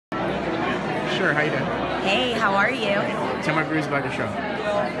Cher, how you doing? Hey, how are you? Tell my viewers about your show.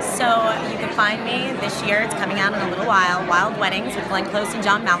 So you can find me this year. It's coming out in a little while. Wild Weddings with Glenn Close and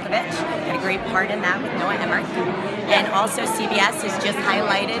John Malkovich. Got a great part in that with Noah Emmerich. And also CBS has just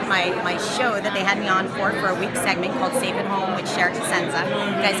highlighted my show that they had me on for a week segment called Safe at Home with Cher Cosenza.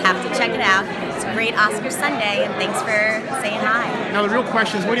 You guys have to check it out. It's a great Oscar Sunday, and thanks for saying hi. Now the real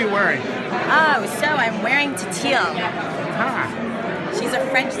question is, what are you wearing? Oh, so I'm wearing Teal. Ah. She's a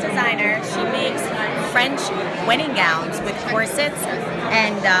French designer. She makes French wedding gowns with corsets,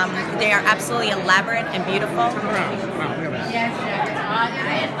 and they are absolutely elaborate and beautiful. Wow, look at that.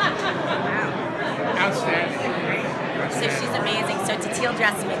 Outstanding. So she's amazing. So Teal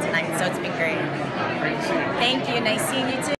dressed me tonight, so it's been great. Great to see you. Thank you. Nice seeing you too.